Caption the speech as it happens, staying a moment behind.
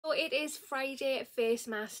So it is Friday face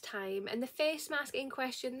mask time, and the face mask in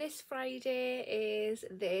question this Friday is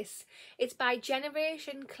this. It's by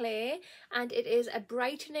Generation Clay and it is a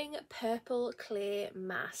brightening purple clay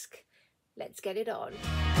mask. Let's get it on.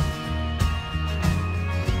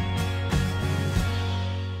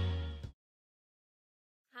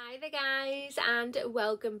 Hi there guys, and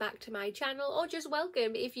welcome back to my channel, or just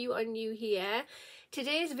welcome if you are new here.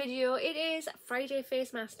 Today's video, it is Friday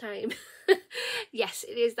face mask time. Yes,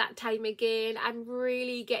 it is that time again. I'm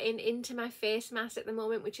really getting into my face mask at the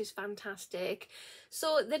moment, which is fantastic.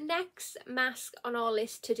 So the next mask on our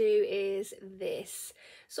list to do is this.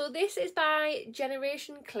 So this is by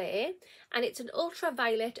Generation Clay and it's an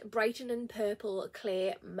ultraviolet brightening purple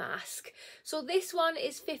clay mask. So this one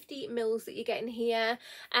is 50 mils that you get in here.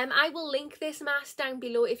 I will link this mask down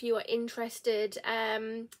below if you are interested,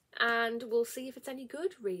 and we'll see if it's any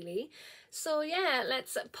good really. So yeah,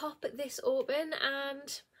 let's pop this open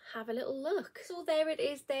and have a little look. So there it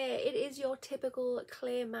is there. It is your typical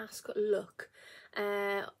clay mask look,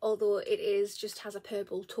 although it is just has a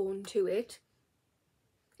purple tone to it.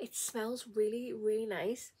 It smells really, really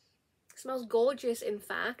nice. It smells gorgeous, in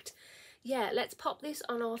fact. Yeah, let's pop this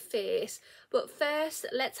on our face, but first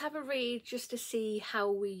let's have a read just to see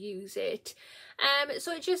how we use it.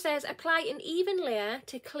 So it just says, apply an even layer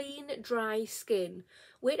to clean, dry skin.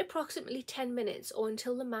 Wait approximately 10 minutes or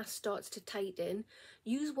until the mask starts to tighten.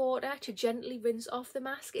 Use water to gently rinse off the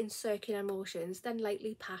mask in circular motions, then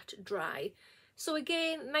lightly pat dry. So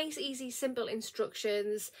again, nice, easy, simple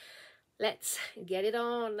instructions. Let's get it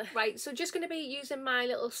on. Right, so just going to be using my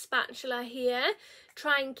little spatula here.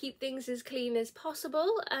 Try and keep things as clean as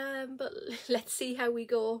possible, but let's see how we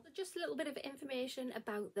go. Just a little bit of information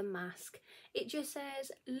about the mask. It just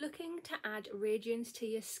says, looking to add radiance to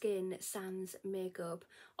your skin sans makeup.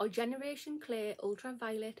 Our Generation Clay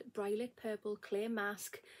Ultraviolet Bright Purple Clay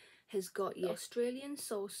Mask has got your Australian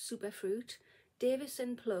source superfruit,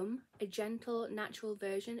 Davison plum, a gentle natural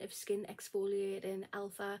version of skin exfoliating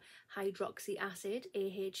alpha hydroxy acid,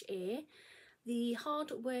 AHA. The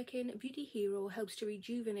hard-working beauty hero helps to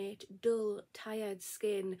rejuvenate dull, tired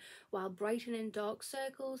skin while brightening dark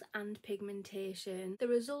circles and pigmentation. The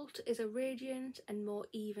result is a radiant and more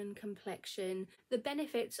even complexion. The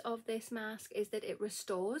benefits of this mask is that it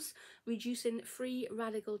restores, reducing free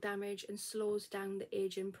radical damage and slows down the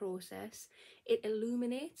aging process. It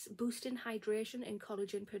illuminates, boosting hydration and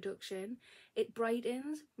collagen production. It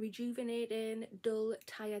brightens, rejuvenating dull,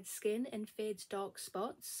 tired skin and fades dark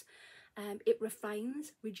spots. It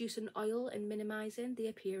refines, reducing oil and minimising the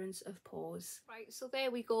appearance of pores. Right, so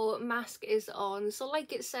there we go, mask is on. So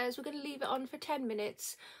like it says, we're going to leave it on for 10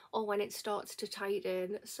 minutes or when it starts to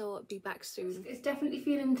tighten, so I'll be back soon. It's definitely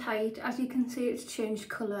feeling tight. As you can see, it's changed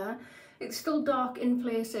colour. It's still dark in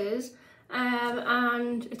places,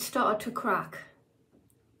 and it started to crack.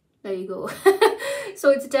 There you go.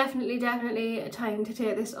 So it's definitely time to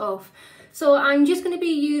take this off. So I'm just going to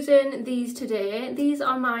be using these today. These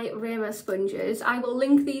are my Rama sponges. I will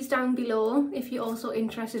link these down below if you're also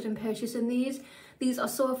interested in purchasing these. These are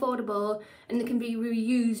so affordable and they can be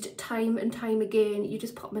reused time and time again. You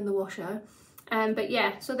just pop them in the washer. But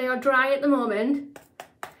yeah, so they are dry at the moment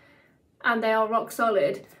and they are rock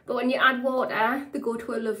solid. But when you add water, they go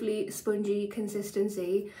to a lovely spongy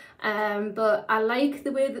consistency. But I like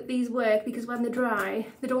the way that these work because when they're dry,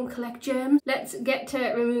 they don't collect germs. Let's get to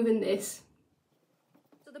removing this.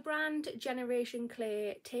 So the brand Generation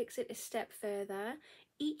Clay takes it a step further.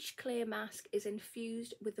 Each clay mask is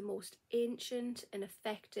infused with the most ancient and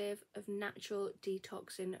effective of natural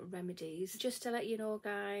detoxing remedies. Just to let you know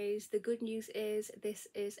guys, the good news is this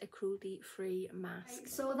is a cruelty-free mask.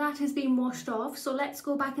 So that has been washed off, so let's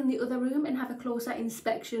go back in the other room and have a closer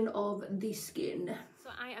inspection of the skin.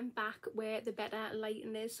 So I am back where the better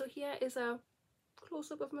lighting is. So here is a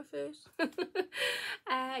close-up of my face.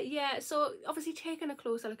 Yeah, so obviously taking a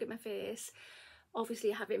closer look at my face.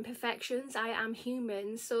 Obviously I have imperfections, I am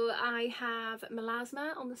human, so I have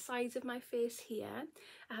melasma on the sides of my face here.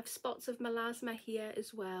 I have spots of melasma here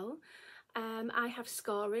as well. I have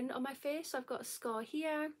scarring on my face, so I've got a scar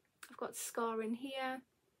here, I've got scarring here,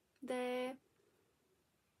 there.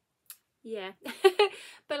 Yeah,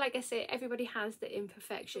 but like I say, everybody has the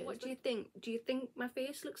imperfections. So what do you think? Do you think my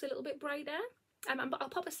face looks a little bit brighter? I'll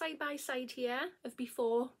pop a side by side here of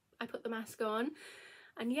before I put the mask on.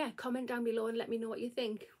 And yeah, comment down below and let me know what you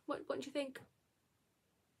think. What do you think?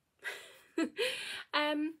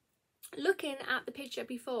 Looking at the picture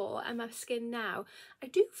before and my skin now, I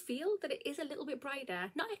do feel that it is a little bit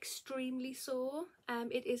brighter. Not extremely so.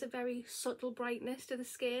 It is a very subtle brightness to the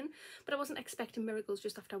skin, but I wasn't expecting miracles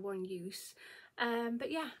just after one use.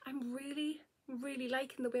 But yeah, I'm really really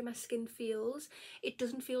liking the way my skin feels. It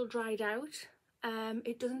doesn't feel dried out.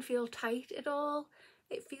 It doesn't feel tight at all.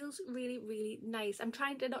 It feels really, really nice. I'm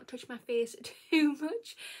trying to not touch my face too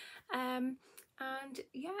much. And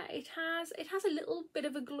yeah, it has a little bit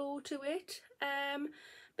of a glow to it.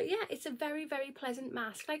 But yeah, it's a very, very pleasant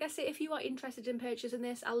mask. Like I say, if you are interested in purchasing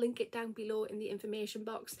this, I'll link it down below in the information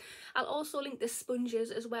box. I'll also link the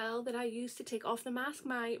sponges as well that I use to take off the mask,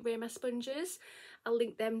 my Rama sponges. I'll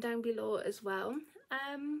link them down below as well.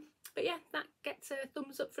 But yeah, that gets a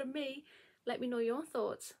thumbs up from me. Let me know your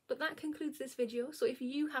thoughts. But that concludes this video. So if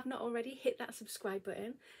you have not already, hit that subscribe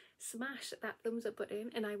button, smash that thumbs up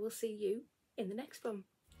button, and I will see you in the next one.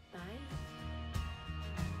 Bye.